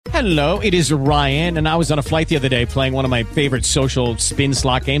Hello, it is Ryan, and I was on a flight the other day playing one of my favorite social spin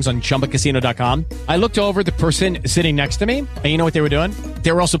slot games on ChumbaCasino.com. I looked over at the person sitting next to me, and you know what they were doing?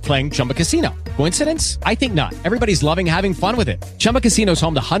 They were also playing Chumba Casino. Coincidence? I think not. Everybody's loving having fun with it. Chumba Casino is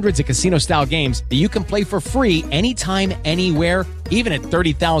home to hundreds of casino-style games that you can play for free anytime, anywhere, even at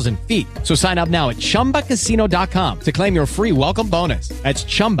 30,000 feet. So sign up now at ChumbaCasino.com to claim your free welcome bonus. That's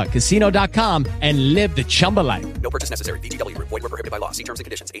ChumbaCasino.com and live the Chumba life. No purchase necessary. VGW. Void where prohibited by law. See terms and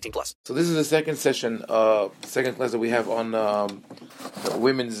conditions. 18+. So this is the second session, second class that we have on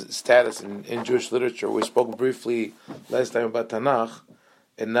women's status in Jewish literature. We spoke briefly last time about Tanakh,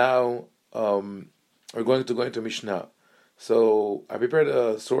 and now we're going to go into Mishnah. So I prepared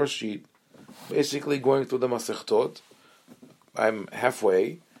a source sheet, basically going through the Masechtot. I'm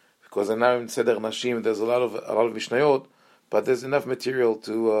halfway because I'm now in Seder Nashim. There's a lot of Mishnayot, but there's enough material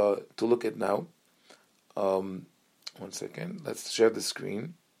to look at now. 1 second. Let's share the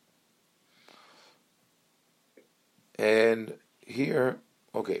screen. And here,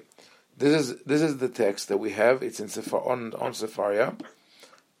 okay, this is the text that we have. It's in on Sefaria,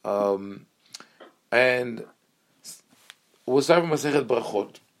 and we'll start with Masechet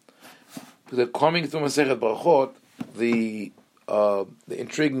Brachot. Coming through Masechet Brachot, the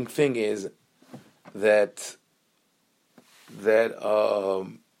intriguing thing is that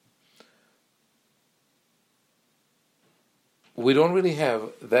we don't really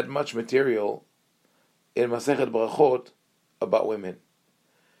have that much material in Masechet Brachot about women.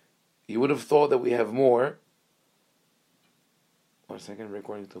 You would have thought that we have more. 1 second,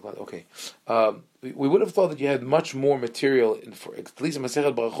 recording to God. Okay, we would have thought that you had much more material for at least in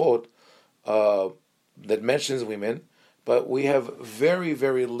Masechet Brachot that mentions women, but we have very,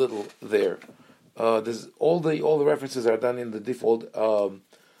 very little there. There's all the references are done in the default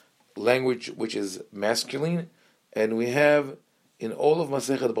language, which is masculine, and we have in all of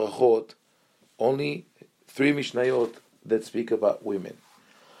Masechet Brachot only 3 Mishnayot that speak about women.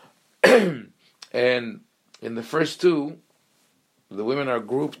 And in the first 2, the women are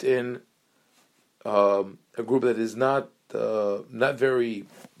grouped in a group that is not very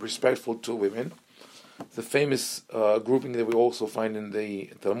respectful to women. The famous grouping that we also find in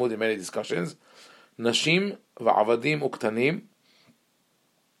the Talmud in many discussions: Nashim va'avadim uktanim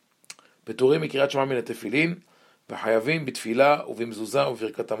beturim mikirat shema min hatefilin v'chayavim b'tfila u'b'mezuzah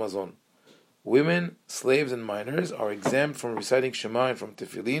u'b'birkat hamazon. Women, slaves, and minors are exempt from reciting Shema and from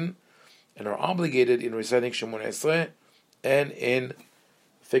Tefillin, and are obligated in reciting Shemoneh Esrei and in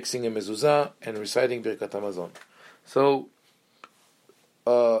fixing a mezuzah and reciting Birkat Hamazon. So,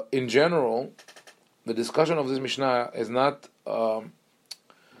 in general, the discussion of this Mishnah is not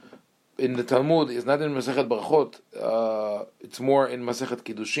in the Talmud. It's not in Masechet Brachot. It's more in Masechet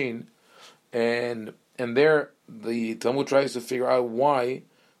Kiddushin, and there the Talmud tries to figure out why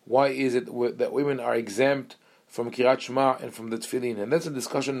is it that women are exempt from Kirat Shema and from the Tefillin, and that's a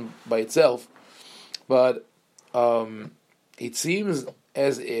discussion by itself. But it seems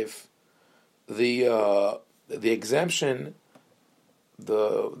as if the exemption,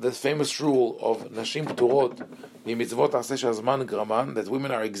 this famous rule of Nashim Pturot mitzvot aseh shazman graman, that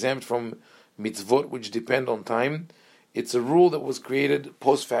women are exempt from mitzvot which depend on time. It's a rule that was created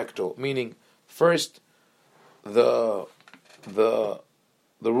post facto, meaning first the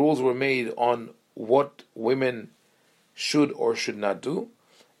rules were made on what women should or should not do,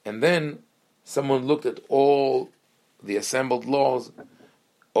 and then someone looked at all the assembled laws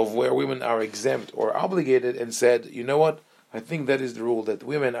of where women are exempt or obligated and said, you know what, I think that is the rule, that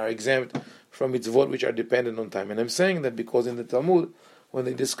women are exempt from mitzvot which are dependent on time. And I'm saying that because in the Talmud, when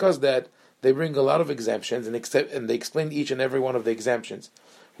they discuss that, they bring a lot of exemptions and they explain each and every one of the exemptions.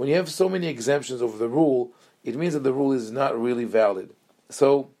 When you have so many exemptions of the rule, it means that the rule is not really valid.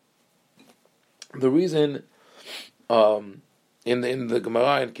 So, the reason in the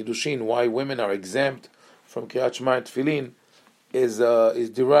Gemara and Kiddushin why women are exempt from Kirat Shema and Tefillin is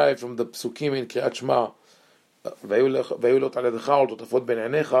derived from the psukim in Kirat Shema.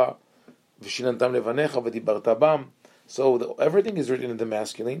 So everything is written in the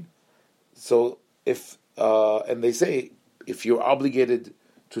masculine. So if and they say if you're obligated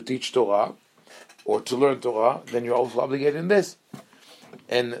to teach Torah or to learn Torah, then you're also obligated in this.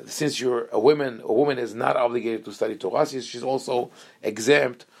 And since you're a woman is not obligated to study Torah, she's also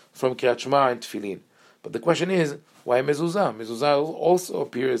exempt from Kirat Shema and Tefillin. But the question is, why mezuzah? Mezuzah also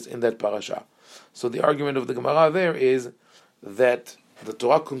appears in that parasha. So the argument of the Gemara there is that the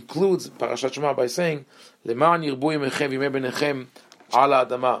Torah concludes Parashat Shema by saying, "Leman yirbu yemechem yimei benechem ala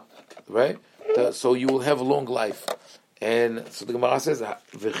adama," right? So you will have a long life. And so the Gemara says,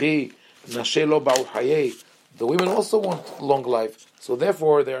 "V'chi nashe lo ba'u hayei the women also want long life. So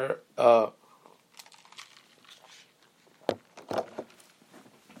therefore, they're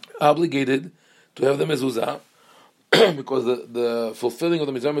obligated to have the mezuzah because the fulfilling of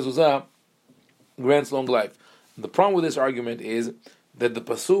the mitzvah mezuzah grants long life. The problem with this argument is that the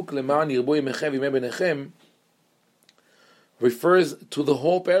pasuk leman yirbu yimechem v'yimei benechem refers to the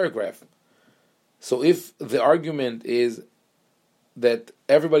whole paragraph. So if the argument is that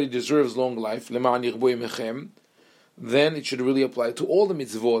everybody deserves long life, leman yirbu yimechem, then it should really apply to all the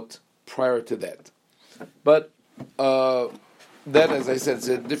mitzvot prior to that. But that, as I said, it's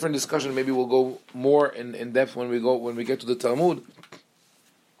a different discussion. Maybe we'll go more in depth when we get to the Talmud.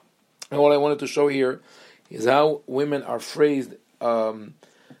 And what I wanted to show here is how women are phrased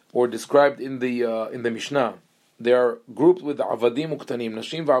or described in the Mishnah. They are grouped with avadim uktanim,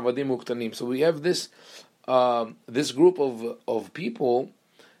 nashim va'avadim uktanim. So we have this group of people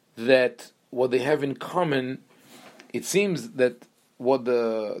that what they have in common. It seems that what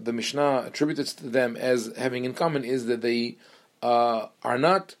the Mishnah attributes to them as having in common is that they are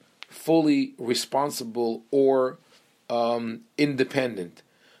not fully responsible or independent.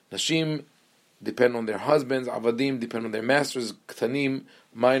 Nashim depend on their husbands, avadim depend on their masters, ktanim,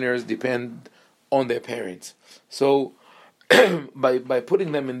 minors, depend on their parents. So, by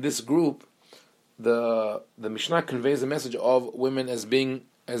putting them in this group, the Mishnah conveys the message of women as being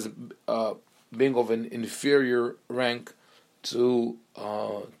of an inferior rank to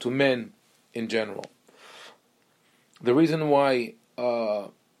men in general. The reason why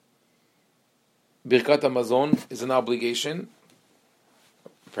Birkat Hamazon is an obligation,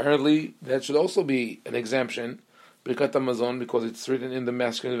 apparently that should also be an exemption, Birkat Hamazon, because it's written in the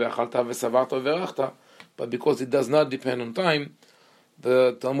masculine, Ve'achalta ve'savarta ve'rachta, but because it does not depend on time,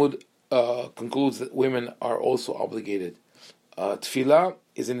 the Talmud concludes that women are also obligated. Tefillah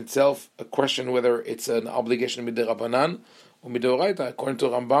is in itself a question whether it's an obligation mid'Rabbanan or mid'Oraita. According to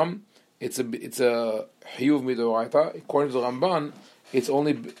Rambam, it's a hiyuv mid'Oraita. According to Ramban, it's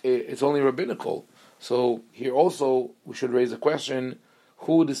only rabbinical. So here also we should raise a question: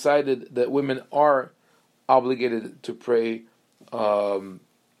 who decided that women are obligated to pray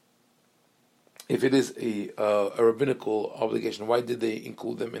if it is a rabbinical obligation? Why did they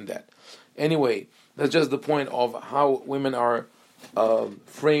include them in that? Anyway, that's just the point of how women are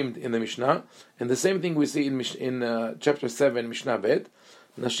framed in the Mishnah. And the same thing we see in chapter 7, Mishnah Bet,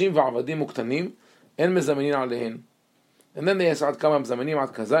 Nashim va'avadim uktanim, en mezamenin alehen. And then they ask, Ad kama mezamenim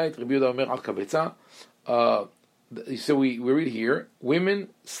ad kazait, Rabbi Yehuda omer ad kabetza. So we read here, women,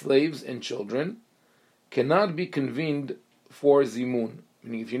 slaves, and children cannot be convened for zimun.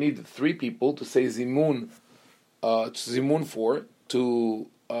 Meaning, if you need 3 people to say zimun, to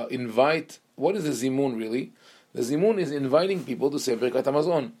invite. What is the zimun really? The zimun is inviting people to say Birkat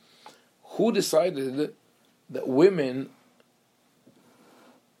Hamazon. Who decided that women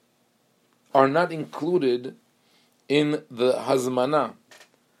are not included in the hazmana?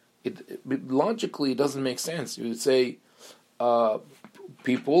 Logically, it doesn't make sense. You would say adult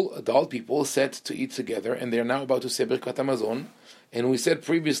people, sat to eat together, and they are now about to say Birkat Hamazon. And we said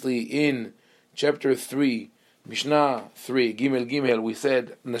previously in chapter 3, Mishnah 3, Gimel, we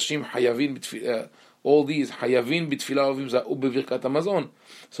said Nashim Hayavin all these Hayavin B'Tfilah Ovim Za'u B'Birkat Hamazon.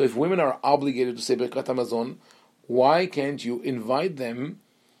 So if women are obligated to say Birkat Hamazon, why can't you invite them,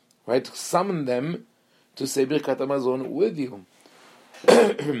 right? Summon them to say Birkat Hamazon with you?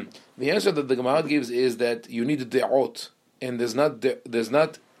 The answer that the Gemara gives is that you need de'ot, and there's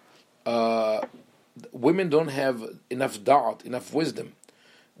not. Women don't have enough da'at, enough wisdom,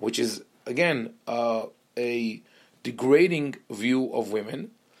 which is again a degrading view of women.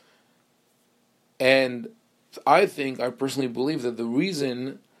 And I personally believe that the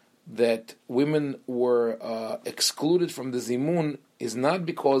reason that women were excluded from the zimun is not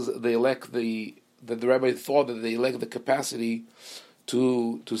because they lack that the rabbi thought that they lack the capacity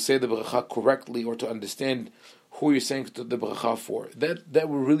to say the bracha correctly or to understand who you're saying the bracha for. That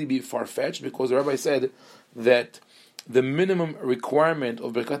would really be far-fetched, because the rabbi said that the minimum requirement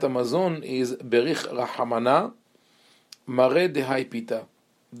of Birkat Hamazon is berich rahamana mare dehai pita.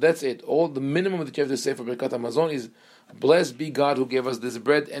 That's it. All the minimum that you have to say for Birkat Hamazon is blessed be God who gave us this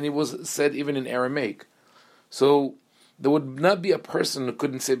bread, and it was said even in Aramaic. So there would not be a person who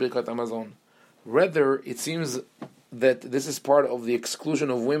couldn't say Birkat Hamazon. Rather, it seems that this is part of the exclusion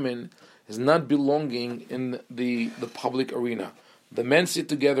of women as not belonging in the public arena. The men sit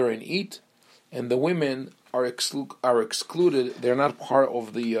together and eat, and the women are excluded. They're not part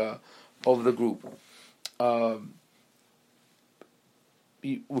of the group.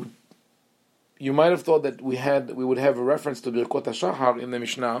 You might have thought that we would have a reference to Birkot HaShahar in the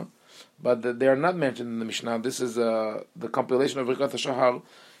Mishnah, but they are not mentioned in the Mishnah. This is the compilation of Birkat HaShahar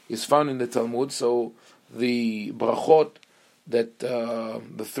is found in the Talmud. So the brachot that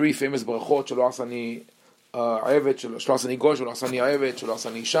the three famous brachot, Shelo Asani Ayevet, Shelo Asani Gosh, Shelo Asani Ayevet, Shelo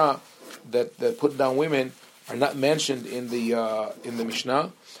Asani Isha, that put down women, are not mentioned in the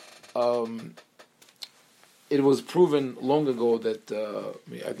Mishnah. It was proven long ago that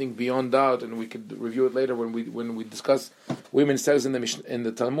I think beyond doubt, and we could review it later when we discuss women's status in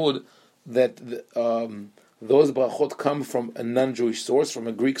the Talmud, that those brachot come from a non-Jewish source, from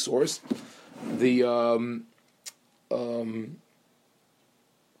a Greek source. The brachot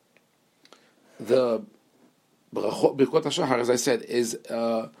Birkot HaShahar, as I said, is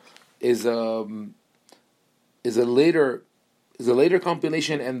a later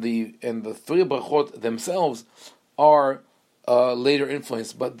compilation, and the three brachot themselves are later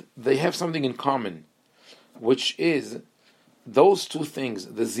influenced, but they have something in common, which is those two things: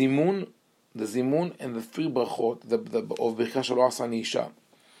 the zimun, and the three brachot of Birkat Shelo Asani Isha,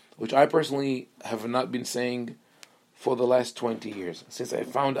 which I personally have not been saying for the last 20 years. Since I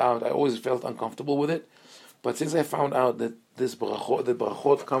found out, I always felt uncomfortable with it, but since I found out that the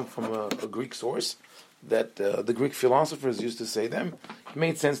brachot come from a Greek source, that the Greek philosophers used to say them, it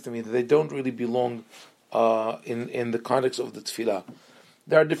made sense to me that they don't really belong in the context of the tefillah.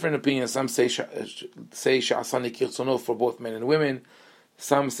 There are different opinions. Some say Sha'asani Kirtzono for both men and women.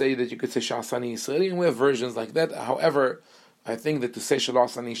 Some say that you could say Sha'asani Yisraeli, and we have versions like that. However, I think that to say Shelo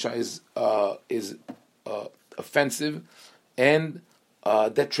Asani Isha is offensive and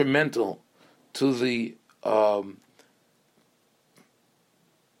detrimental to the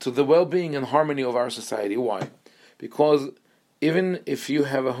well-being and harmony of our society. Why? Because even if you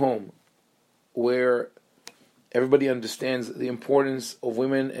have a home where everybody understands the importance of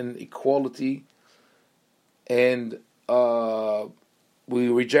women and equality, and we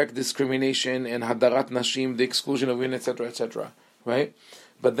reject discrimination and hadarat nashim, the exclusion of women, etc., etc., right?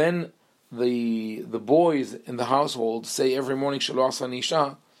 But then the boys in the household say every morning Shelo Asani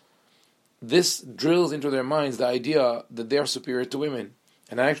Isha. This drills into their minds the idea that they are superior to women.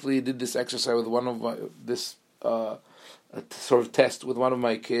 And I actually did this exercise with one of sort of test with one of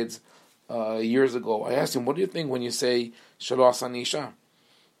my kids years ago. I asked him, "What do you think when you say Shelo Asani Isha?"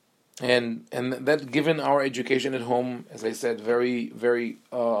 And that, given our education at home, as I said, very, very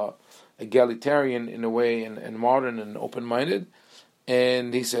egalitarian in a way, and modern and open-minded.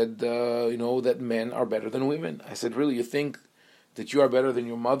 And he said, that men are better than women. I said, really, you think that you are better than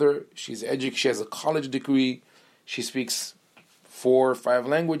your mother? She has a college degree. She speaks 4 or 5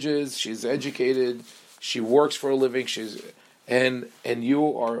 languages. She's educated. She works for a living. And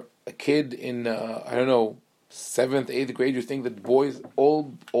you are a kid in 7th, 8th grade. You think that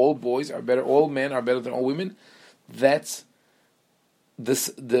all boys are better, all men are better than all women? That's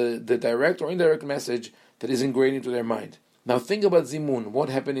the direct or indirect message that is ingrained into their mind. Now think about Zimun. What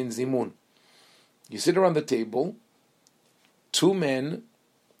happened in Zimun? You sit around the table, 2 men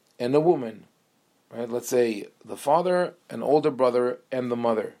and a woman. Right? Let's say the father, an older brother, and the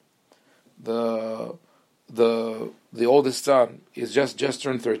mother. The oldest son is just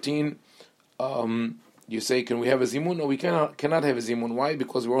turned 13. You say, can we have a zimun? No, we cannot have a zimun. Why?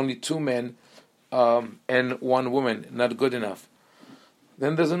 Because we're only 2 men and 1 woman. Not good enough.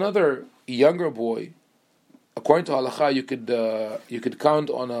 Then there's another younger boy. According to halacha, you could count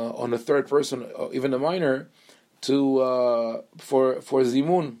on a third person, even a minor, for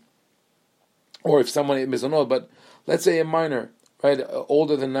zimun. Or if someone is mezonot, but let's say a minor, right,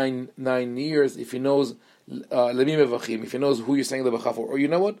 older than 9 years, if he knows lemim evachim, if he knows who you're saying the bracha for, or you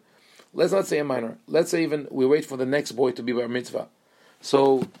know what? Let's not say a minor. Let's say even we wait for the next boy to be bar mitzvah.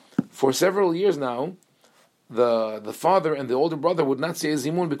 So for several years now, the father and the older brother would not say a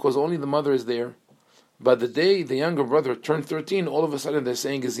zimun because only the mother is there. But the day the younger brother turned 13, all of a sudden they're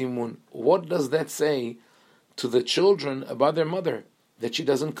saying a zimun. What does that say to the children about their mother? That she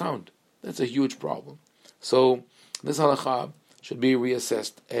doesn't count. That's a huge problem. So this halakha should be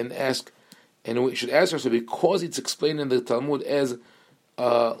reassessed and we should ask ourselves, because it's explained in the Talmud as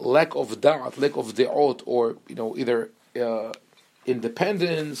lack of da'at, lack of de'ot, or either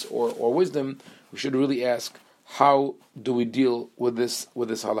independence or wisdom. We should really ask, how do we deal with this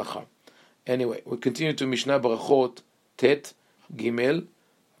halakha? Anyway, we continue to Mishnah Barachot Tet Gimel,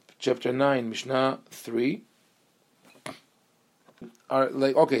 chapter 9, Mishnah 3.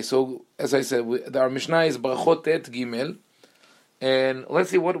 So as I said, our Mishnah is Barachot Tet Gimel, and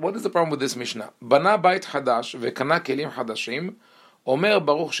let's see what is the problem with this Mishnah. Bana Bait Hadash veKana Kelim Hadashim. Omer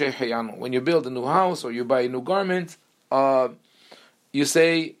Baruch Shehayanu. When you build a new house or you buy a new garment, you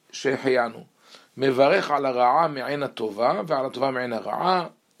say Shehayanu. Mevarech ala ra'a me'ena tova ve'ala tova me'ena ra'a.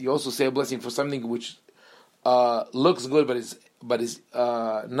 you also say a blessing for something which looks good but is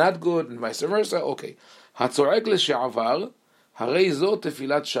not good, and vice versa. Okay. Hatzorek l'she'avar, harei zo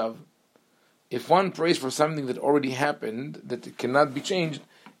tefilat shav. If one prays for something that already happened, that it cannot be changed,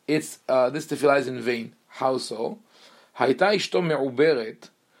 it's this tefillah is in vain. How so? Hayta ishto me'uberet,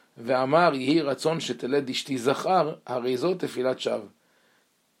 ve'amar yehi ratzon sheteled ishti zachar, harei zo tefilat shav.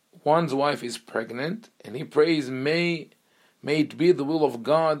 One's wife is pregnant, and he prays, may it be the will of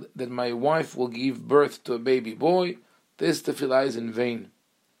God that my wife will give birth to a baby boy. This tefillah is in vain.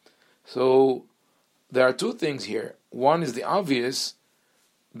 So there are two things here. One is the obvious,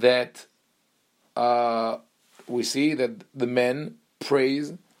 that we see that the man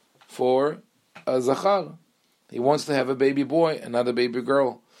prays for a zachar. He wants to have a baby boy and not a baby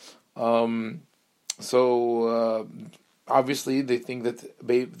girl. Obviously they think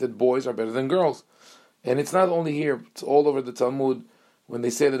that boys are better than girls. And it's not only here, it's all over the Talmud. When they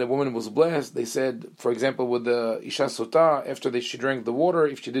say that a woman was blessed, they said, for example, with the Isha Sotah, after she drank the water,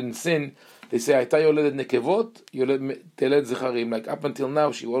 if she didn't sin, they say, Hayta yoledet nekevot, yoledet teled zecharim. Like up until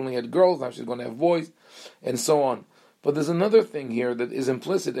now, she only had girls, now she's going to have boys, and so on. But there's another thing here that is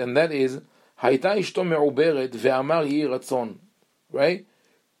implicit, and that is, Hayta ishto me'uberet ve'amar yehi ratzon. Right?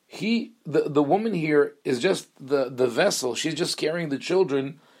 The woman here is just the vessel. She's just carrying the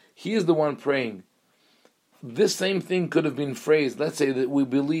children. He is the one praying. This same thing could have been phrased. Let's say that we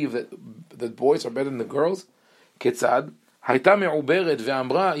believe that boys are better than the girls. Ketzad hayta me'uberet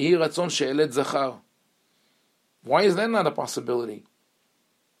ve'amra yehi ratzon she'eled zachar. Why is that not a possibility?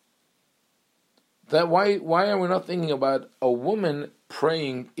 That why are we not thinking about a woman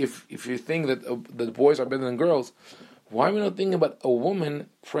praying? If you think that boys are better than girls, why are we not thinking about a woman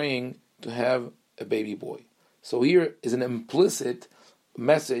praying to have a baby boy? So here is an implicit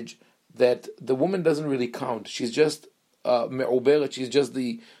message that the woman doesn't really count. She's just me'uberet. She's just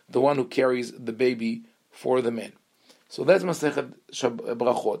the one who carries the baby for the man. So that's Masechet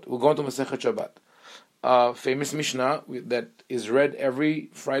Brachot. We'll go into Masechet Shabbat. Famous Mishnah that is read every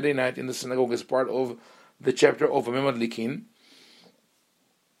Friday night in the synagogue as part of the chapter of Vameh Madlikin.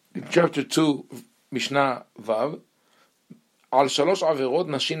 In chapter 2, Mishnah Vav. על שלוש עבירות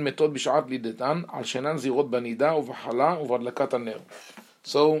נשים מתות בשעת לידתן, על שאינן זהירות בנידה ובחלה ובהדלקת הנר.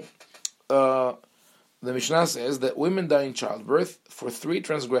 So, the Mishnah says that women die in childbirth for 3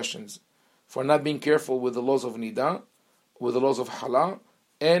 transgressions: for not being careful with the laws of nida, with the laws of hala,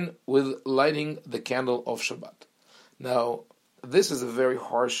 and with lighting the candle of Shabbat. Now, this is a very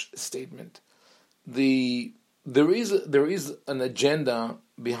harsh statement. There is an agenda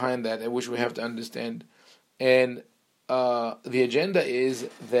behind that, which we have to understand, and the agenda is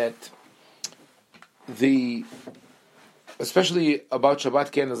that especially about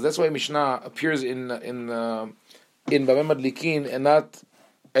Shabbat candles. That's why Mishnah appears in Vameh Madlikin and not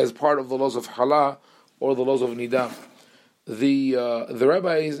as part of the laws of Hala or the laws of Nida. The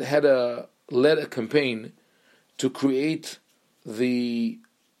rabbis led a campaign to create the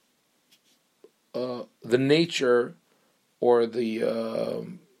nature or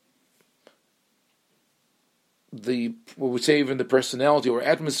what we say even the personality or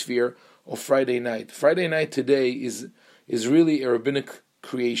atmosphere of Friday night. Friday night today is really a rabbinic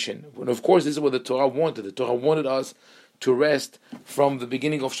creation. And of course, this is what the Torah wanted. The Torah wanted us to rest from the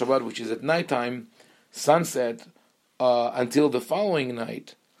beginning of Shabbat, which is at nighttime, sunset, until the following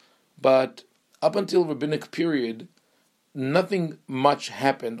night. But up until rabbinic period, nothing much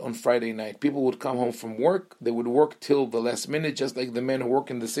happened on Friday night. People would come home from work. They would work till the last minute, just like the men who work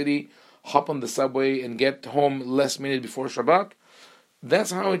in the city hop on the subway and get home last minute before Shabbat. That's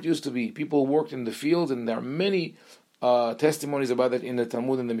how it used to be. People worked in the fields, and there are many testimonies about that in the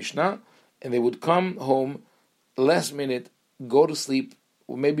Talmud and the Mishnah, and they would come home last minute, go to sleep,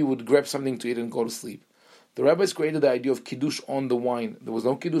 or maybe would grab something to eat and go to sleep. The rabbis created the idea of kiddush on the wine. There was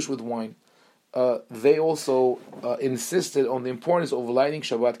no kiddush with wine. They also insisted on the importance of lighting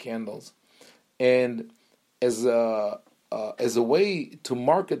Shabbat candles. And as a way to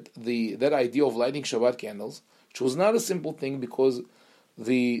market that idea of lighting Shabbat candles, which was not a simple thing because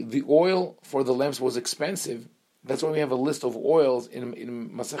the oil for the lamps was expensive. That's why we have a list of oils in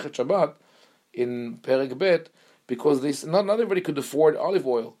Masechet Shabbat, in Perek Bet, because not everybody could afford olive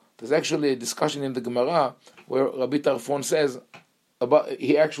oil. There's actually a discussion in the Gemara where Rabbi Tarfon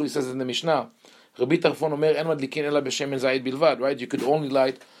he actually says in the Mishnah, Rabbi Tarfon omer en madlikin ela b'shemen zayit bilvad, right? You could only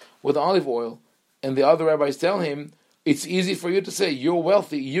light with olive oil. And the other rabbis tell him, it's easy for you to say, you're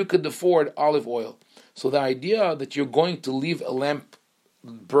wealthy, you could afford olive oil. So the idea that you're going to leave a lamp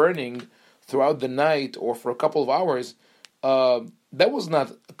burning throughout the night or for a couple of hours, that was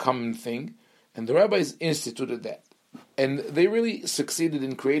not a common thing. And the rabbis instituted that. And they really succeeded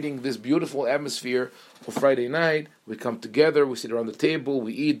in creating this beautiful atmosphere of Friday night. We come together, we sit around the table,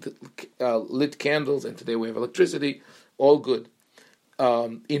 we eat lit candles, and today we have electricity. All good.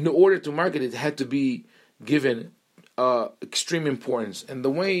 In order to market it, had to be given extreme importance. And the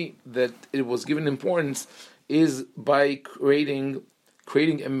way that it was given importance is by creating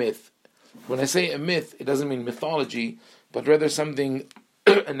a myth. When I say a myth, it doesn't mean mythology, but rather something,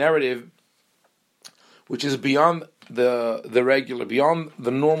 a narrative, which is beyond the regular, beyond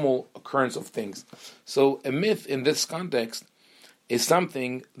the normal occurrence of things. So a myth in this context is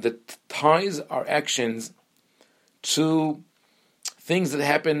something that ties our actions to things that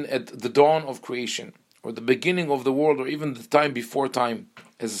happen at the dawn of creation, or the beginning of the world, or even the time before time,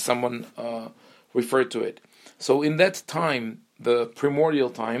 as someone referred to it. So in that time, the primordial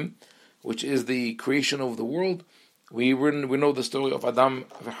time, which is the creation of the world, we know the story of Adam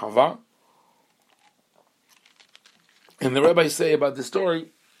and Hava. And the rabbis say about the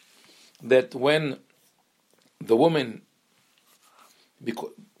story that when the woman,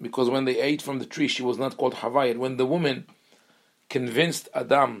 because when they ate from the tree, she was not called Hava yet. When the woman convinced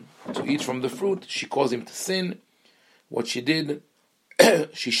Adam to eat from the fruit, she caused him to sin. What she did,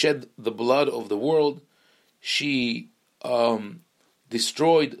 she shed the blood of the world. She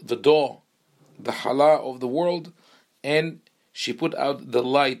destroyed the daw, the hala of the world, and she put out the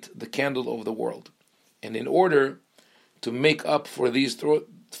light, the candle of the world. And in order to make up for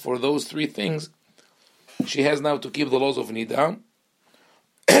those three things, she has now to keep the laws of Nida,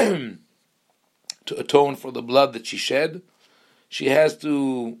 to atone for the blood that she shed. She has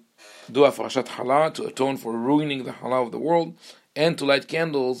to do Afrashat Hala, to atone for ruining the Hala of the world, and to light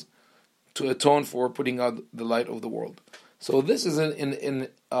candles to atone for putting out the light of the world. So this is in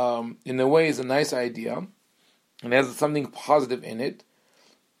a way is a nice idea, and has something positive in it.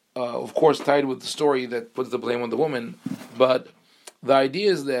 Of course, tied with the story that puts the blame on the woman, but the idea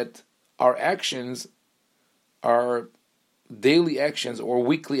is that our actions, our daily actions or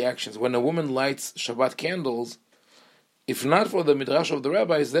weekly actions, when a woman lights Shabbat candles, if not for the midrash of the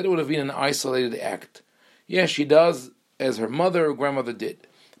rabbis, that would have been an isolated act. Yes, she does as her mother or grandmother did.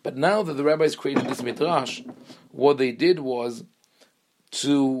 But now that the rabbis created this midrash, what they did was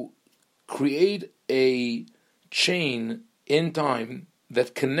to create a chain in time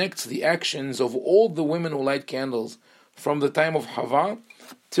that connects the actions of all the women who light candles from the time of Hava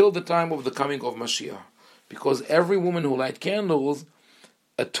till the time of the coming of Mashiach. Because every woman who light candles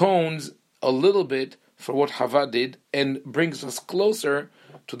atones a little bit for what Hava did and brings us closer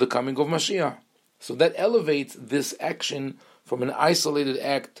to the coming of Mashiach. So that elevates this action from an isolated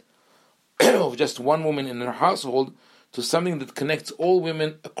act of just one woman in her household to something that connects all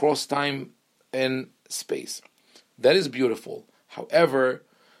women across time and space. That is beautiful. However,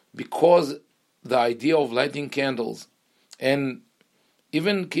 because the idea of lighting candles and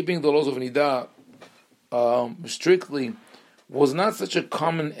even keeping the laws of Nida strictly was not such a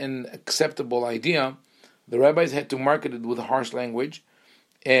common and acceptable idea, the rabbis had to market it with harsh language.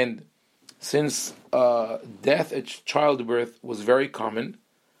 And since death at childbirth was very common,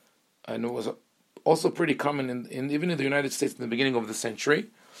 and it was also pretty common in even in the United States in the beginning of the century,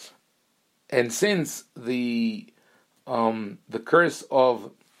 and since the curse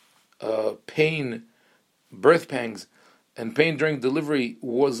of pain, birth pangs, and pain during delivery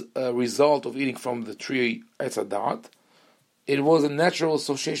was a result of eating from the tree Etz Hadat, it was a natural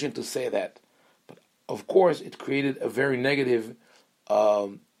association to say that. But of course, it created a very negative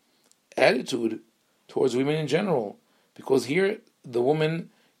attitude towards women in general, because here the woman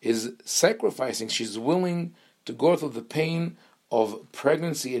is sacrificing. She's willing to go through the pain of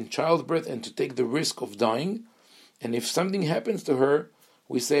pregnancy and childbirth and to take the risk of dying. And if something happens to her,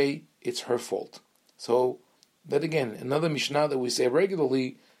 we say it's her fault. So that again, another Mishnah that we say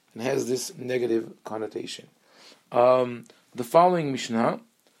regularly and has this negative connotation. The following Mishnah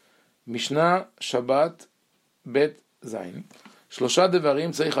Shabbat Bet Zayin. שלושה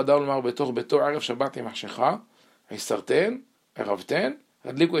דברים צריך אדם לומר בתוך ביתו ערב שבת עם החשיכה, עשרתן, ערבתן,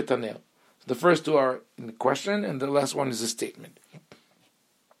 הדליקו את הנר. The first two are in the question, and the last one is a statement.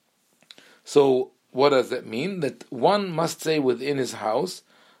 So, what does that mean? That one must say within his house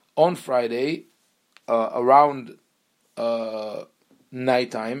on Friday, around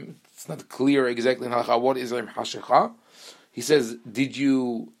nighttime. It's not clear exactly in halakha what is hashecha. He says, did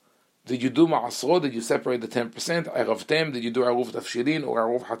you do ma'asro? Did you separate the 10%? Aravtem? Did you do aruf tafshilin or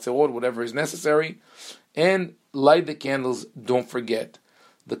aruf hatzerot? Whatever is necessary, and light the candles. Don't forget.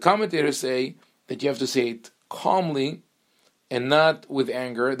 The commentators say that you have to say it calmly and not with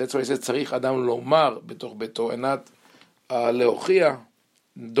anger. That's why I said tzarich adam lomar betoch beto and not leochia.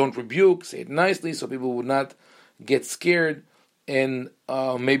 Don't rebuke. Say it nicely so people would not get scared and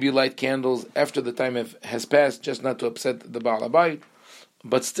maybe light candles after the time has passed, just not to upset the Baal Habayit.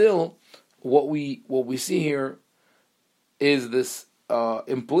 But still, what we see here is this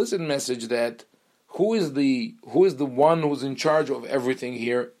implicit message that who is the one who's in charge of everything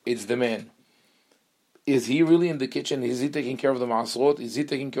here? It's the man. Is he really in the kitchen? Is he taking care of the ma'asrot? Is he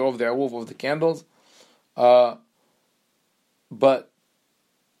taking care of the aruf of the candles? But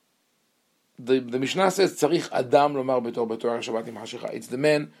the Mishnah says, "Tzarich Adam lomar betor Shabbat im hashicha." It's the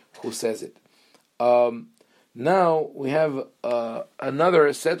man who says it. Now we have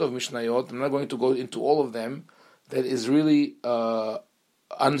another set of Mishnayot. I'm not going to go into all of them. That is really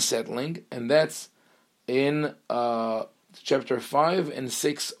unsettling, and that's in chapter 5 and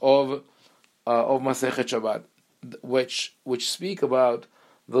 6 of Masechet Shabbat, which speak about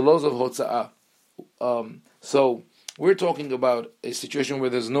the laws of Hotza'ah. So we're talking about a situation where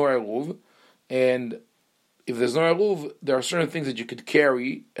there's no eruv, and if there's no eruv, there are certain things that you could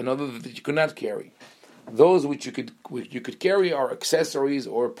carry and others that you could not carry. Those which you could carry are accessories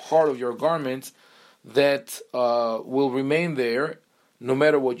or part of your garments that will remain there no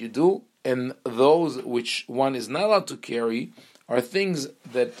matter what you do, and those which one is not allowed to carry are things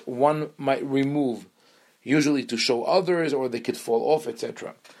that one might remove, usually to show others, or they could fall off,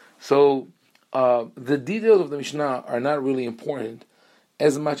 etc. So the details of the Mishnah are not really important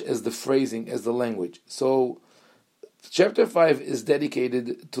as much as the phrasing, as the language. So chapter 5 is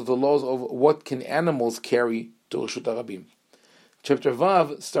dedicated to the laws of what can animals carry to Reshut HaRabim. Chapter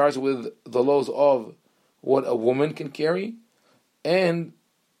Vav starts with the laws of what a woman can carry, and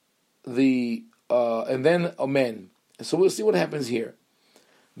then a man. So we'll see what happens here.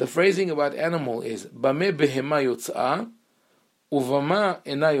 The phrasing about animal is Bameh behema yotz'ah uvama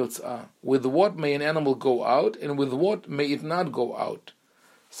ena yotz'ah. With what may an animal go out, and with what may it not go out?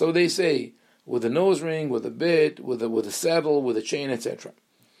 So they say with a nose ring, with a bit, with a saddle, with a chain, etc.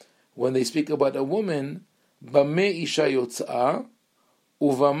 When they speak about a woman, Bameh isha yotz'ah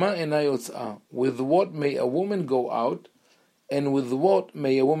uvama ena yotz'ah. With what may a woman go out, and with what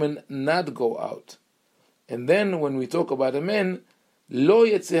may a woman not go out? And then when we talk about a man, lo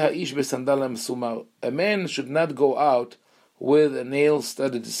yetzeh ha'ish besandal mesumar. A man should not go out with a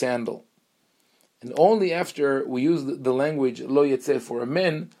nail-studded sandal. And only after we use the language lo yetzeh for a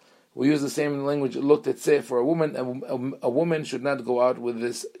man, we use the same language lo tetzeh for a woman. A woman should not go out with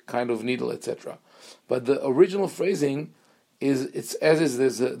this kind of needle, etc. But the original phrasing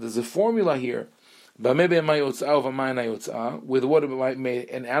there's a formula here. With what may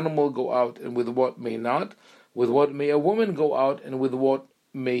an animal go out, and with what may not. With what may a woman go out, and with what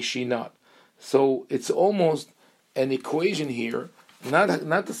may she not. So it's almost an equation here.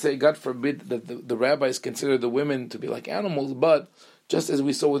 Not to say, God forbid, that the rabbis consider the women to be like animals, but just as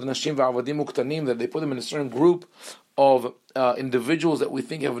we saw with Nashim v'Avadim Uktanim, that they put them in a certain group of individuals that we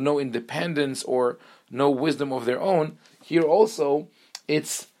think have no independence or no wisdom of their own, here also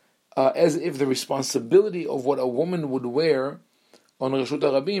it's as if the responsibility of what a woman would wear on Reshut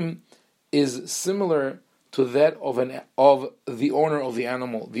HaRabim is similar to that of the owner of the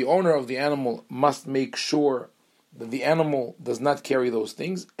animal. The owner of the animal must make sure that the animal does not carry those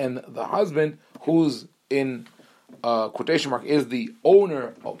things, and the husband, who's in quotation mark is the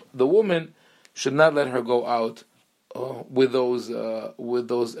owner of the woman, should not let her go out with those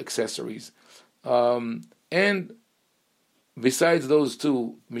accessories. And besides those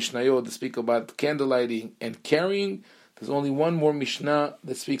two Mishnayot that speak about candle lighting and carrying, there's only one more Mishnah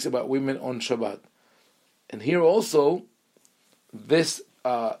that speaks about women on Shabbat. And here also, this,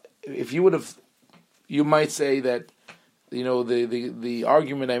 if you might say that, the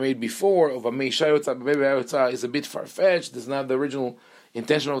argument I made before of a Meisha Yotza is a bit far-fetched. This is not the original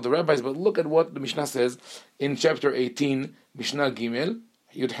intention of the rabbis, but look at what the Mishnah says in chapter 18, Mishnah Gimel,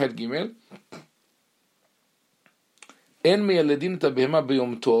 Yud Het Gimel. En miyaledin et הבהמה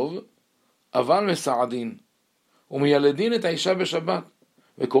ביום טוב, אבל מסעדין, ומיילדין את האישה בשבת,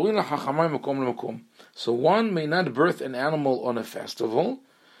 וקוראים לה חכמה ממקום למקום. So one may not birth an animal on a festival,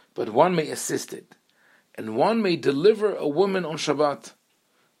 but one may assist it. And one may deliver a woman on Shabbat.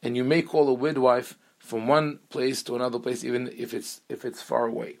 And you may call a midwife from one place to another place, even if it's far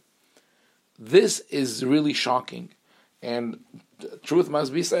away. This is really shocking. And the truth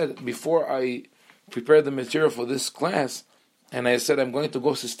must be said, before I prepared the material for this class, and I said I'm going to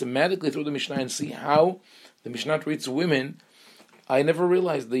go systematically through the Mishnah and see how the Mishnah treats women, I never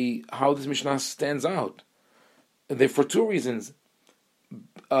realized how this Mishnah stands out. And for two reasons.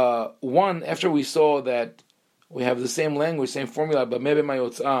 One, after we saw that we have the same language, same formula, in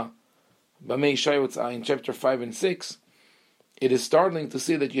chapter 5 and 6, it is startling to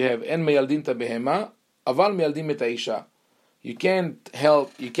see that you have En meyaldinta behema Aval mi'aldim et ha'isha. You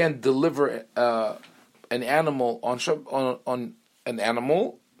can't deliver an animal on an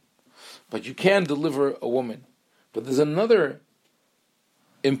animal, but you can deliver a woman. But there's another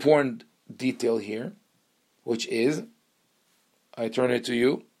important detail here, which is, I turn it to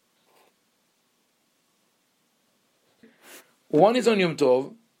you. One is on Yom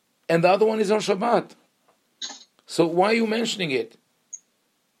Tov, and the other one is on Shabbat. So why are you mentioning it?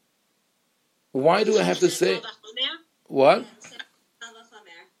 Why do I have to say what?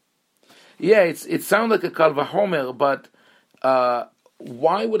 Yeah, it sounds like a Kal Vachomer, but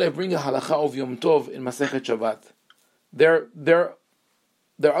why would I bring a halacha of Yom Tov in Masechet Shabbat? There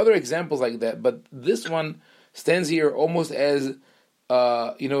are other examples like that, but this one stands here almost as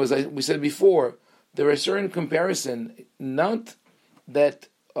as we said before. There are certain comparison, not that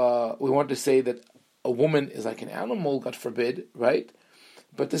we want to say that a woman is like an animal, God forbid, right?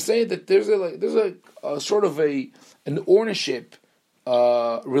 But to say that there's a sort of an ownership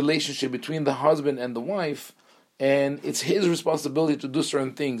relationship between the husband and the wife, and it's his responsibility to do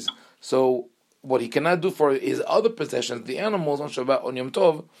certain things. So what he cannot do for his other possessions, the animals on Shabbat, on Yom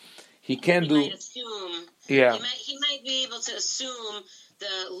Tov, he can do. Might assume, yeah. He might be able to assume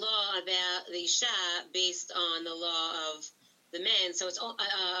the law about the Isha based on the law of the man, so it's of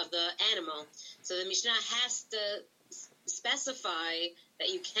the animal. So the Mishnah has to specify that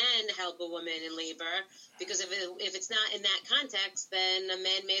you can help a woman in labor, because if it's not in that context, then a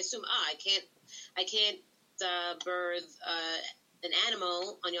man may assume, I can't birth an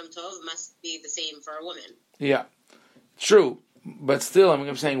animal on Yom Tov. Must be the same for a woman. Yeah, true. But still,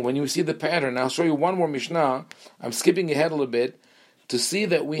 I'm saying, when you see the pattern, I'll show you one more Mishnah. I'm skipping ahead a little bit to see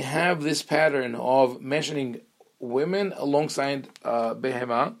that we have this pattern of mentioning women alongside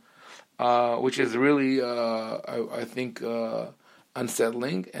behema, which is really, I think,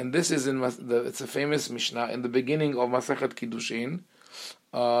 unsettling. And this is it's a famous Mishnah in the beginning of Masechet Kiddushin.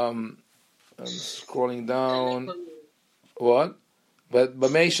 I'm scrolling down. What? But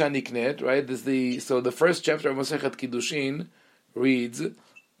B'meisha Niknet, right? So the first chapter of Masechet Kiddushin reads.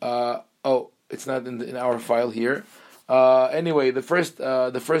 It's not in our file here. Anyway, the first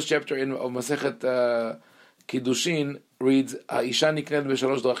chapter of Masechet Kiddushin reads, "Ha'isha niknet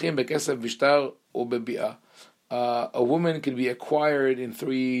b'shalosh drachim bekesef v'shtar u'bebi'ah." A woman can be acquired in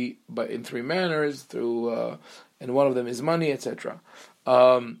three manners through, and one of them is money, etc.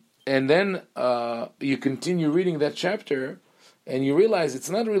 And then you continue reading that chapter, and you realize it's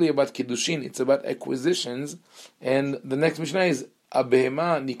not really about Kiddushin; it's about acquisitions. And the next Mishnah is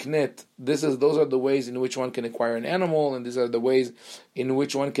Abehema niknet. Those are the ways in which one can acquire an animal, and these are the ways in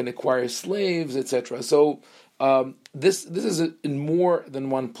which one can acquire slaves, etc. So this is in more than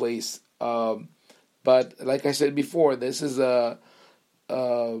one place. But like I said before, this is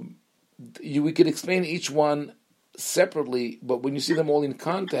we could explain each one separately, but when you see them all in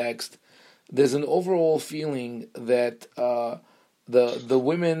context, there's an overall feeling that the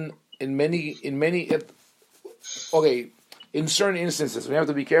women in certain instances, we have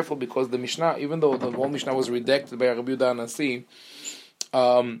to be careful, because the Mishnah, even though the whole Mishnah was redacted by Rabbi Yehuda Hanassi,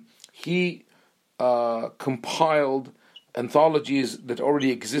 he compiled anthologies that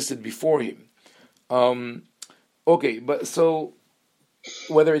already existed before him. But so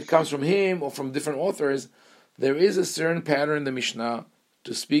whether it comes from him or from different authors, there is a certain pattern in the Mishnah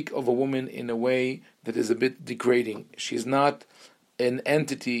to speak of a woman in a way that is a bit degrading. She's not an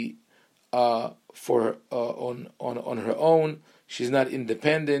entity on her own. She's not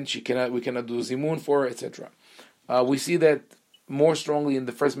independent. We cannot do zimun for her, etc. We see that more strongly in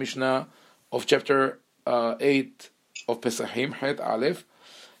the first Mishnah of chapter 8 of Pesachim, Het Aleph.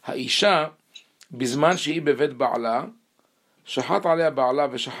 Ha'isha bizman she'i bevet ba'ala shahat alea ba'ala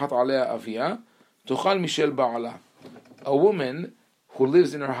v'shahat alea avia tuchal mishel ba'ala. A woman who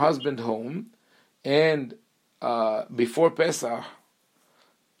lives in her husband's home, and before Pesach,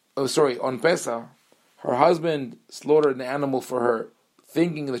 on Pesach, her husband slaughtered an animal for her,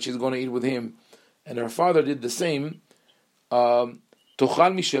 thinking that she's going to eat with him, and her father did the same. Tochal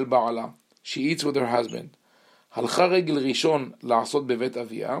mishel ba'ala, she eats with her husband. Halcha regel rishon la'asot bevet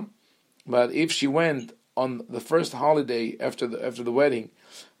avia, but if she went on the first holiday after the wedding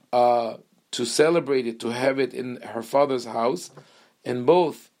to celebrate it, to have it in her father's house, and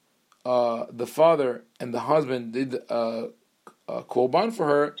both the father and the husband did korban for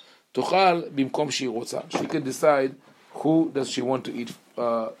her, tuchal bimkom shirotza. She could decide who does she want to eat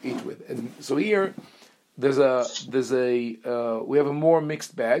with. And so here we have a more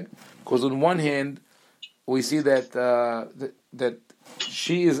mixed bag, because on one hand we see that that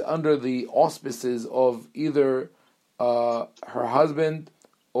she is under the auspices of either her husband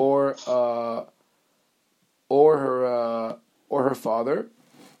or or her father,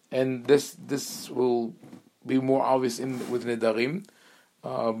 and this will be more obvious with Nedarim,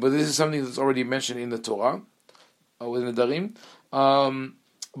 but this is something that's already mentioned in the Torah with Nedarim.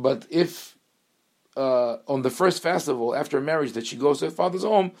 But if on the first festival after marriage that she goes to her father's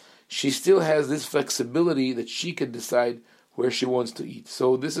home, she still has this flexibility that she can decide where she wants to eat.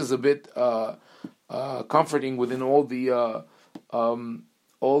 So this is a bit comforting within all the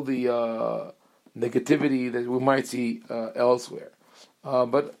negativity that we might see elsewhere.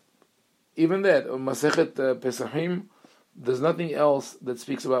 But even that, Masechet Pesachim, there's nothing else that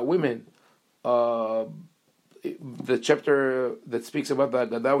speaks about women. The chapter that speaks about the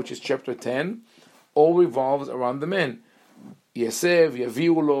Haggadah, which is chapter 10, all revolves around the men. Yesev,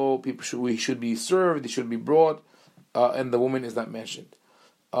 Yaviulo, we should be served, they should be brought, and the woman is not mentioned.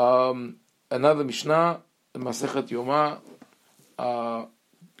 Another Mishnah, Masechet Yoma,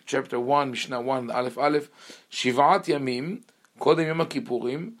 chapter 1, Mishnah 1, Aleph Aleph, Shivat Yamim, Kodem Yom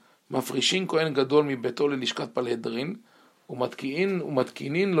HaKippurim, מפרישים כהן גדול מביתו ללשכת פלהדרין,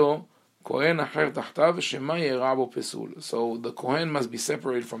 ומתקינין לו כהן אחר תחתיו, שמה ירע בו פסול. So the Kohen must be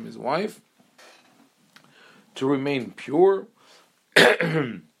separated from his wife to remain pure,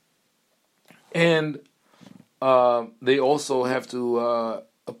 and they also have to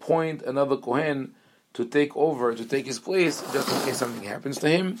appoint another Kohen to take his place, just in case something happens to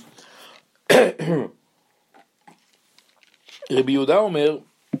him. רבי יהודה אומר,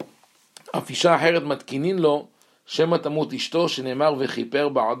 אף אישה אחרת מתקינין לו, שמא תמות אשתו, שנאמר וכיפר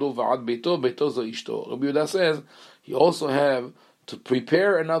בעדו ועד ביתו, ביתו זו אשתו. Rabbi Yehuda says, you also have to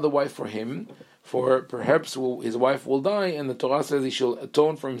prepare another wife for him, for perhaps his wife will die, and the Torah says he shall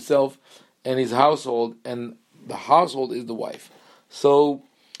atone for himself and his household, and the household is the wife. So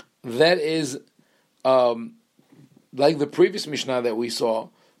that is, like the previous Mishnah that we saw,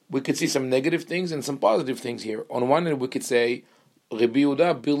 we could see some negative things and some positive things here. On one hand, we could say, Rabbi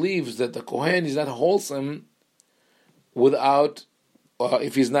Yehuda believes that the Kohen is not wholesome without,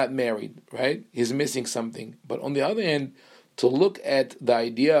 if he's not married, right? He's missing something. But on the other hand, to look at the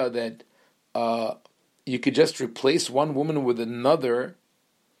idea that you could just replace one woman with another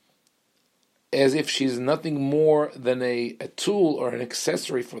as if she's nothing more than a tool or an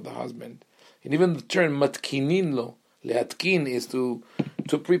accessory for the husband. And even the term matkinin lo, lehatkin, is to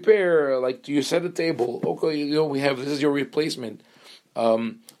prepare, like you set a table. Okay, we have, this is your replacement.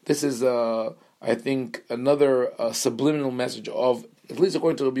 This is, I think, another subliminal message of, at least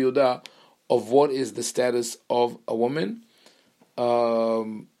according to Rabbi Yehuda, of what is the status of a woman.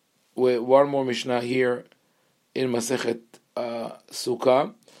 With one more Mishnah here in Masechet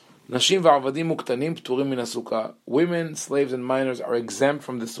Sukkah. Nashim va'avadim uktanim pturim min ha-sukkah. Women, slaves, and minors are exempt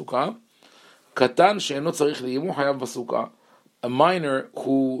from the Sukkah. Katan she'eno tzarich li'imu hayav b'sukkah. A minor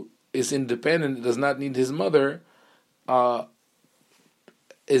who is independent, does not need his mother,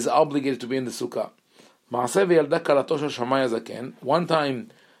 is obligated to be in the Sukkah. Ma'aseh v'yalda kalato shel Shammai hazaken. One time,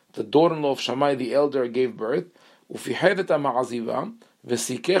 the daughter-in-law of Shammai the elder gave birth. Ufihed et ha'ma'aziva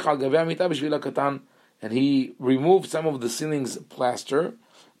v'sikech al gavei ha'mita b'shvil ha'katan. And he removed some of the ceiling's plaster,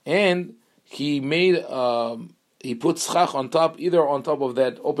 and he made he put schach on top, either on top of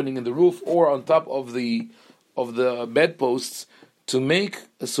that opening in the roof or on top of the bedposts, to make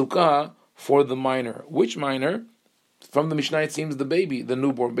a sukkah for the minor. Which minor? From the Mishnah, it seems the baby, the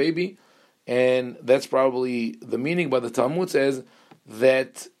newborn baby, and that's probably the meaning. But the Talmud says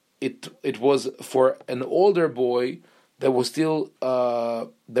that it was for an older boy that was still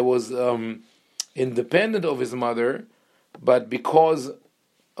independent of his mother, but because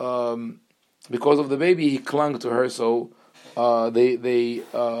of the baby, he clung to her. So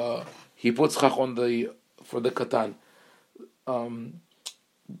he put schach on for the katan.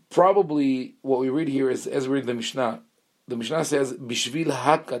 Probably what we read here is, as we read the Mishnah. The Mishnah says bishvil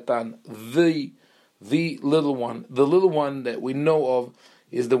hakatan, the little one. The little one that we know of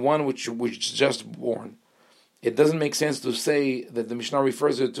is the one which is just born. It doesn't make sense to say that the Mishnah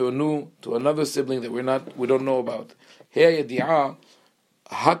refers it to another sibling that we don't know about. Hey yadi'ah,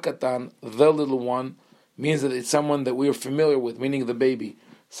 hakatan, the little one, means that it's someone that we are familiar with, meaning the baby.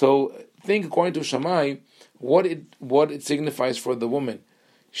 So think, according to Shammai, what it signifies for the woman.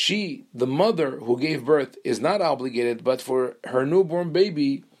 She, the mother who gave birth, is not obligated, but for her newborn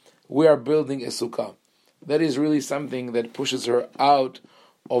baby, we are building a sukkah. That is really something that pushes her out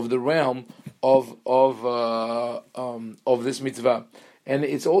of the realm of this mitzvah. And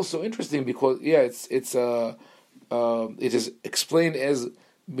it's also interesting because it is explained as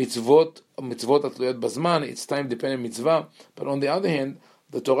mitzvot atluyot bazman. It's time dependent mitzvah. But on the other hand,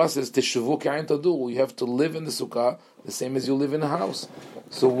 the Torah says teshuvu k'ayin tadu. You have to live in the sukkah the same as you live in a house.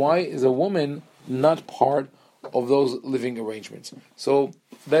 So why is a woman not part of those living arrangements. So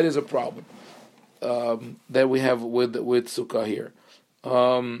that is a problem that we have with sukkah here.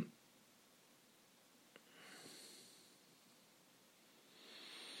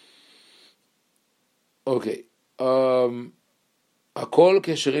 Okay. הכל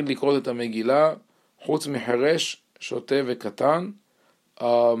כשרים לקרוא את המגילה, חוץ מחרש, שוטה וקטן.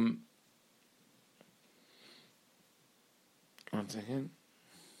 One second.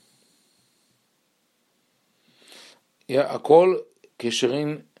 הכל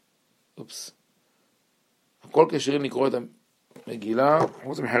כשרים, הכל כשרים לקרוא את המגילה,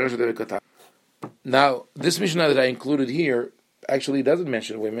 חוץ מחרש, שוטה וקטן. Now, this Mishnah that I included here actually doesn't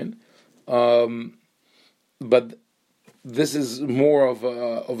mention women, but this is more of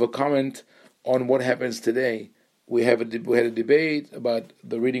a comment on what happens today. We had a debate about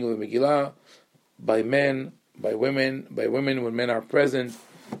the reading of the Megillah by men, by women when men are present.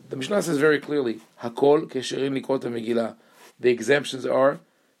 The Mishnah says very clearly, Hakol kesherim likot Megillah. The exemptions are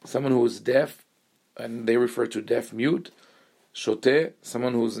someone who is deaf, and they refer to deaf mute. Shoteh,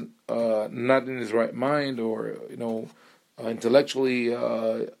 someone who's not in his right mind or intellectually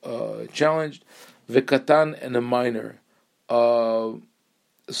challenged. Vekatan, and a minor.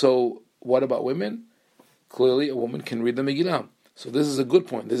 So what about women? Clearly, a woman can read the Megillah. So this is a good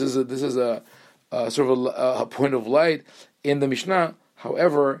point. This is a sort of a point of light in the Mishnah.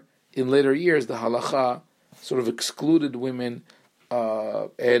 However, in later years, the halacha sort of excluded women,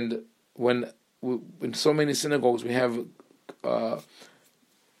 and when in so many synagogues we have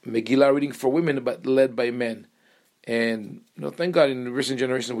Megillah reading for women, but led by men. And thank God, in the recent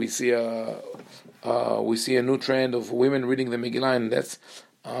generation we see a new trend of women reading the Megillah, and that's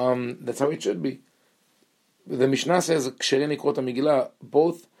how it should be. The Mishnah says ksherin likot Megillah,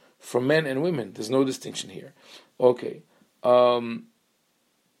 both for men and women. There's no distinction here. Okay, one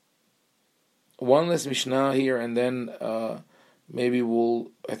less Mishnah here, and then maybe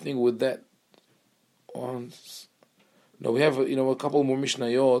I think with that once. No, we have a couple more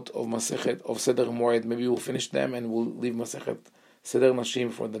Mishnayot of Masechet of Seder Moed. Maybe we'll finish them and we'll leave Masechet Seder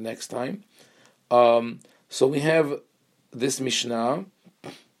Nashim for the next time. So we have this Mishnah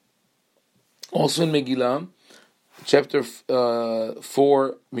also in Megillah, chapter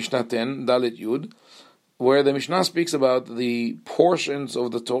 4, Mishnah 10, Dalet Yud, where the Mishnah speaks about the portions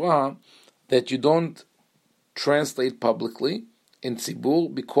of the Torah that you don't translate publicly in Tzibur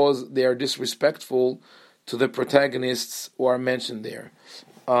because they are disrespectful to the protagonists who are mentioned there.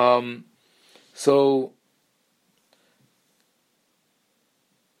 So,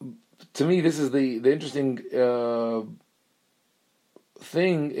 to me, this is the interesting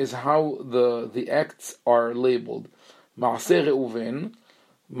thing is how the acts are labeled. Maaseh Reuven,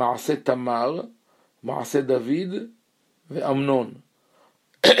 Maaseh Tamar, Maaseh David, ve'Amnon.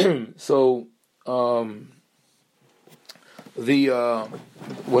 So,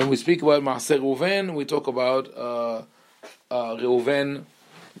 when we speak about Maaseh Reuven, we talk about Reuven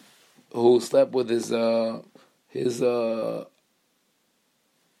who slept with his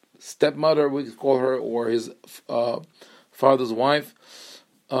stepmother, we could call her, or his father's wife.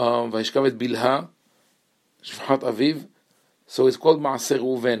 Vayishkavet Bilha, Shfachat Aviv. So it's called Maaseh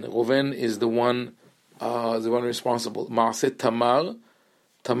Reuven. Reuven is the one responsible. Maaseh Tamar.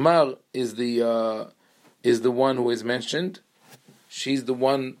 Tamar is the one who is mentioned. She's the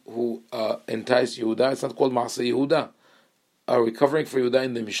one who enticed Yehuda. It's not called Maaseh Yehuda. Are we covering for Yehuda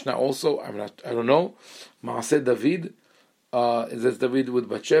in the Mishnah also? I don't know. Maaseh David. That's David with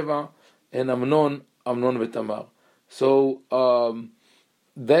Bathsheba, and Amnon with Tamar. So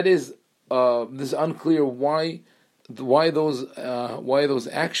that is this is unclear why those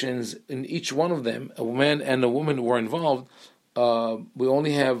actions in each one of them, a man and a woman were involved. We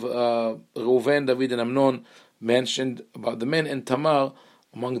only have Reuven, David, and Amnon mentioned about the men, and Tamar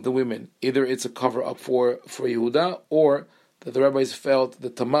among the women. Either it's a cover up for Yehuda, or that the rabbis felt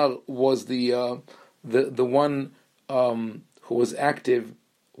that Tamar was the one who was active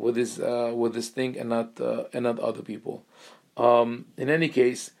with this thing, and not other people. In any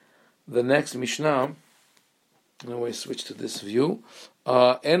case, the next Mishnah. Now I switch to this view.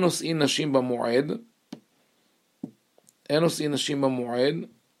 Enos in nashim b'moed. Enos in nashim b'moed.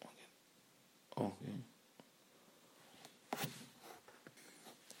 Okay.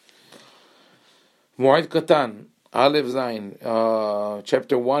 Moed katan. Aleph Zayin,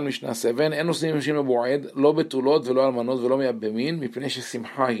 chapter 1, Mishnah 7. אין נושאים נשים בבועד, לא בתולות ולא אלמנות ולא מייבמין, מפני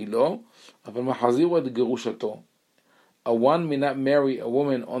ששמחה היא לא, אבל מחזירו את גירושתו. One may not marry a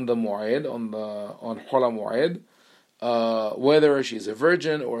woman on the Mu'ed, on Hol HaMu'ed, whether she's a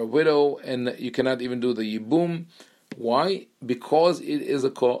virgin or a widow, and you cannot even do the Yibum. Why? Because it is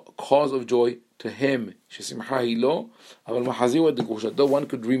a cause of joy to him, ששמחה היא לו, אבל מחזיר את גרושתו, one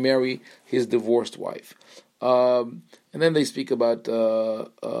could remarry his divorced wife. And then they speak about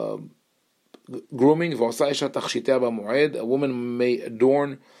grooming, ועושה אישה תכשיטיה במועד, a woman may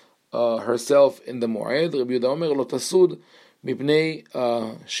adorn herself in the מועד, רבי יהודה אומר, לא תסוד מפני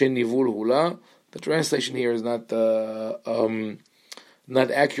שניבול הולה. The translation here is not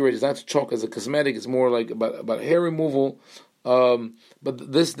accurate. It's not chalk as a cosmetic. It's more like about hair removal.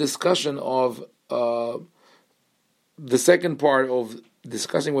 But this discussion of the second part of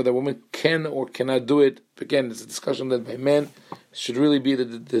discussing whether a woman can or cannot do it, again, it's a discussion that by men should really be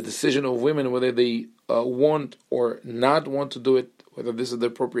the decision of women whether they want or not want to do it, whether this is the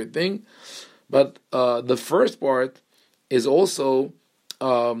appropriate thing. But the first part is also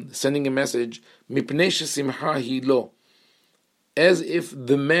sending a message, mipnei shesimcha hi lo, as if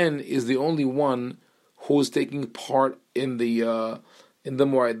the man is the only one who is taking part in the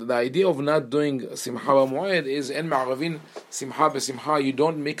mu'ayid. The idea of not doing simcha b'mu'ayid is en ma'aravin simcha b'simcha. You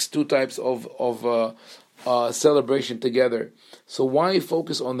don't mix two types of celebration together. So why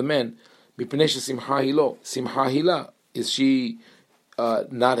focus on the men? Mipnei shesimcha hi lo, simcha hi la. Is she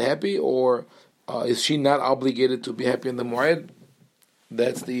not happy, or is she not obligated to be happy in the mu'ayid?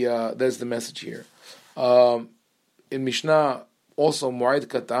 That's the message here. In Mishnah, also Mu'ayid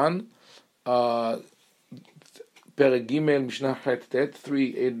Katan, Perek Gimel, Mishnah Het Tet,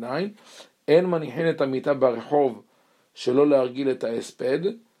 389, אין מניחין את המיטה ברחוב שלא להרגיל את ההספד,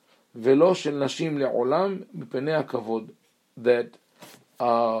 ולא של נשים לעולם מפני הכבוד. That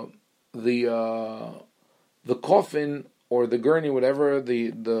the coffin or the gurney, whatever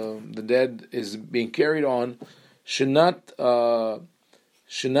the dead is being carried on, should not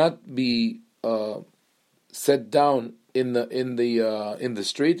be set down in the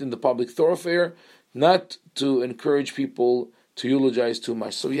street, in the public thoroughfare, not to encourage people to eulogize too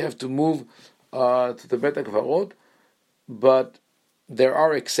much. So you have to move to the Bet HaKvarot, but there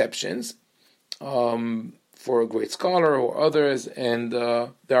are exceptions for a great scholar or others, and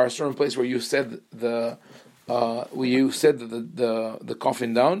there are certain places where you said the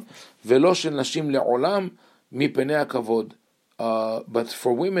coffin down. Velo shel nashim le'olam mipnei hakavod. But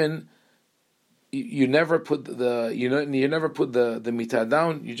for women, you never put the mitah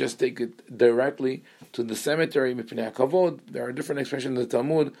down. You just take it directly to the cemetery. Mipnei hakavod. There are different expressions in the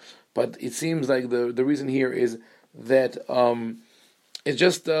Talmud, but it seems like the reason here is that it's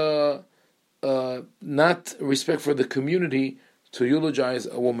just not respect for the community to eulogize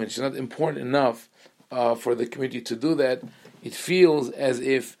a woman. She's not important enough for the community to do that. It feels as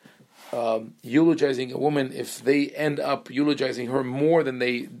if eulogizing a woman, if they end up eulogizing her more than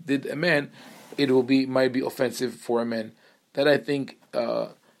they did a man, might be offensive for a man. That, I think,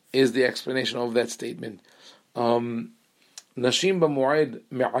 is the explanation of that statement. נשים במועד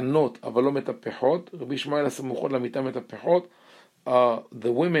מענות אבל לא מטפחות. רבי ישמעאל הסמוכות למיטה מטפחות.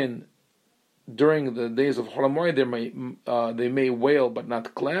 The women during the days of Chol HaMoed, they may wail but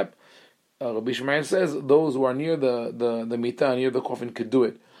not clap. Rabbi Shmuel says those who are near the mitah, near the coffin, could do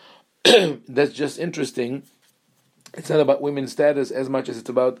it. That's just interesting. It's not about women's status as much as it's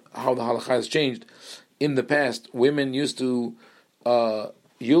about how the halakha has changed. In the past, women used to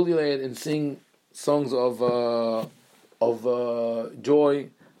ululate and sing songs of joy.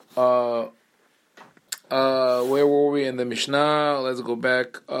 Where were we in the Mishnah? Let's go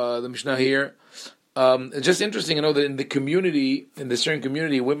back. The Mishnah here. It's just interesting, that in the community, in the certain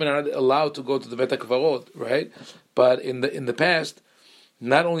community, women are not allowed to go to the Bet HaKvarot, right? But in the past,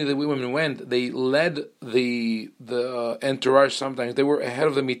 not only the women went, they led the entourage. Sometimes they were ahead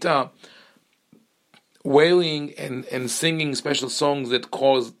of the mitah, wailing and singing special songs that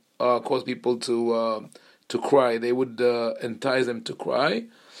cause people to cry. They would entice them to cry.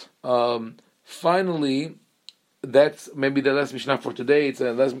 Finally, that's maybe the last Mishnah for today. It's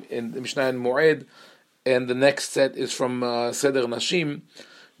the Mishnah in Moed, and the next set is from Seder Nashim.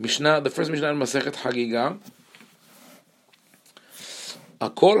 The first Mishnah in Masechet Hagiga.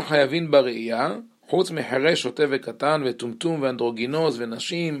 הכל חייבים בראייה, חוץ מחירש, שוטה וקטן, וטומטום ואנדרוגינוס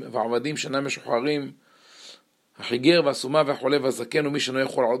ונשים ועבדים שאינם משוחררים, החיגר והסומה והחולה והזקן ומי שאינו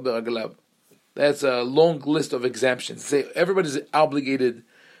יכול לעלות ברגליו. That's a long list of exemptions. Say everybody's obligated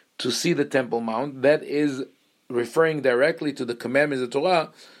to see the Temple Mount. That is referring directly to the commandments of the Torah.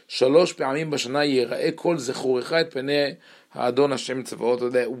 3 פעמים בשנה ייראה כל זכורך את פני האדון השם צבאות.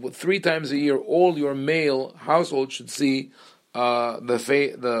 That 3 times a year all your male household should see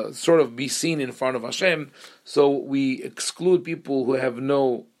the sort of be seen in front of Hashem. So we exclude people who have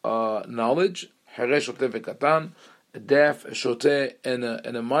no knowledge. Heresh, shote vekatan, a deaf, a shote, and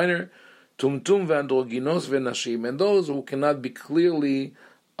a minor. Tumtum ve'androginos ve'nashim, and those who cannot be clearly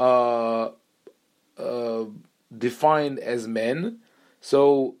defined as men.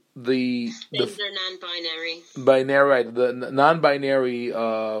 So things are non-binary. Binary, right? The non-binary,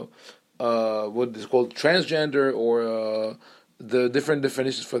 what is called transgender, or the different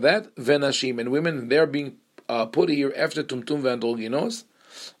definitions for that. Venashim, and women, they're being put here after tumtum ve'androginos.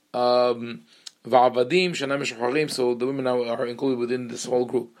 Va'avadim, shana meshucharim. So the women are included within this whole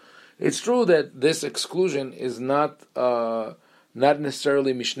group. It's true that this exclusion is not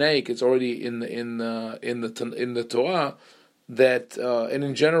necessarily mishnaic. It's already in the Torah. That and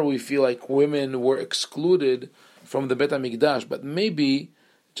in general we feel like women were excluded from the Bet HaMikdash, but maybe,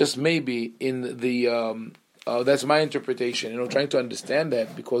 just maybe, in the that's my interpretation. Trying to understand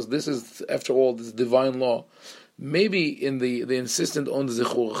that, because this is, after all, this divine law. Maybe in the insistence on the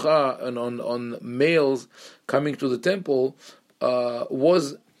zechurcha and on males coming to the temple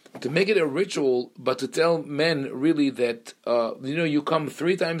was to make it a ritual, but to tell men really that you come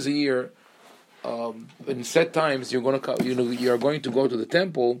 3 times a year. In set times, you're going to come, you are going to go to the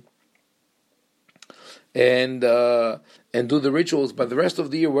temple and do the rituals. But the rest of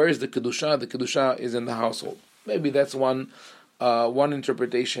the year, where is the kedusha? The kedusha is in the household. Maybe that's one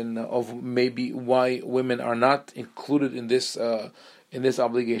interpretation of maybe why women are not included in this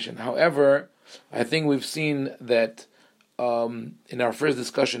obligation. However, I think we've seen that in our first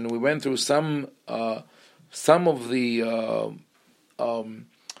discussion, we went through some of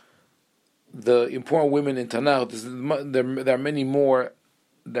the important women in Tanakh. There are many more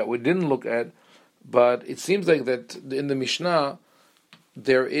that we didn't look at, but it seems like that in the Mishnah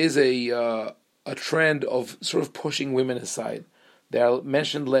there is a trend of sort of pushing women aside. They are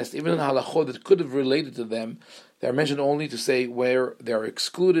mentioned less, even in halachot that could have related to them. They are mentioned only to say where they are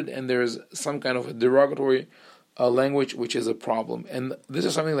excluded, and there is some kind of a derogatory language, which is a problem. And this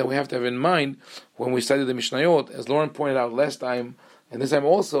is something that we have to have in mind when we study the Mishnayot, as Lauren pointed out last time, and this time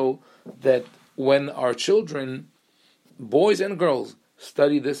also, that when our children, boys and girls,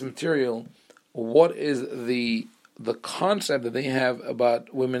 study this material, what is the concept that they have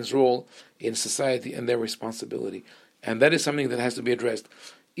about women's role in society and their responsibility? And that is something that has to be addressed,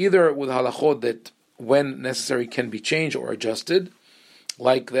 either with halachot that, when necessary, can be changed or adjusted,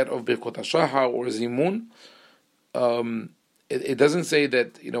 like that of Birkot HaShahar or Zimun. It doesn't say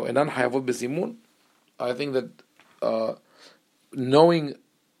that, enan hayavot bezimun. I think that knowing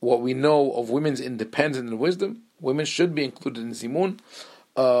what we know of women's independence and wisdom, women should be included in Zimun,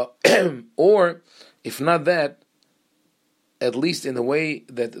 or if not that, at least in the way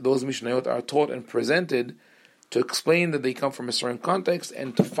that those Mishnayot are taught and presented, to explain that they come from a certain context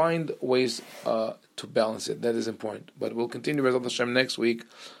and to find ways to balance it. That is important. But we'll continue B'ezrat Hashem next week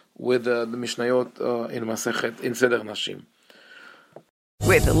with the Mishnayot in Masechet, in Seder Nashim.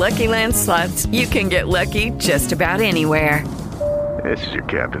 With the Lucky Land Slots, you can get lucky just about anywhere. This is your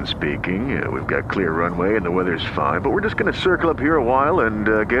captain speaking. We've got clear runway and the weather's fine, but we're just going to circle up here a while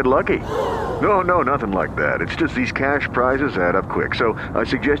and get lucky. No, nothing like that. It's just these cash prizes add up quick. So I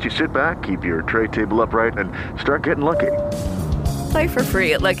suggest you sit back, keep your tray table upright, and start getting lucky. Play for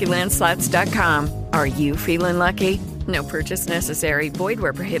free at LuckyLandSlots.com. Are you feeling lucky? No purchase necessary. Void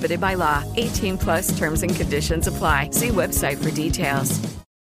where prohibited by law. 18+ terms and conditions apply. See website for details.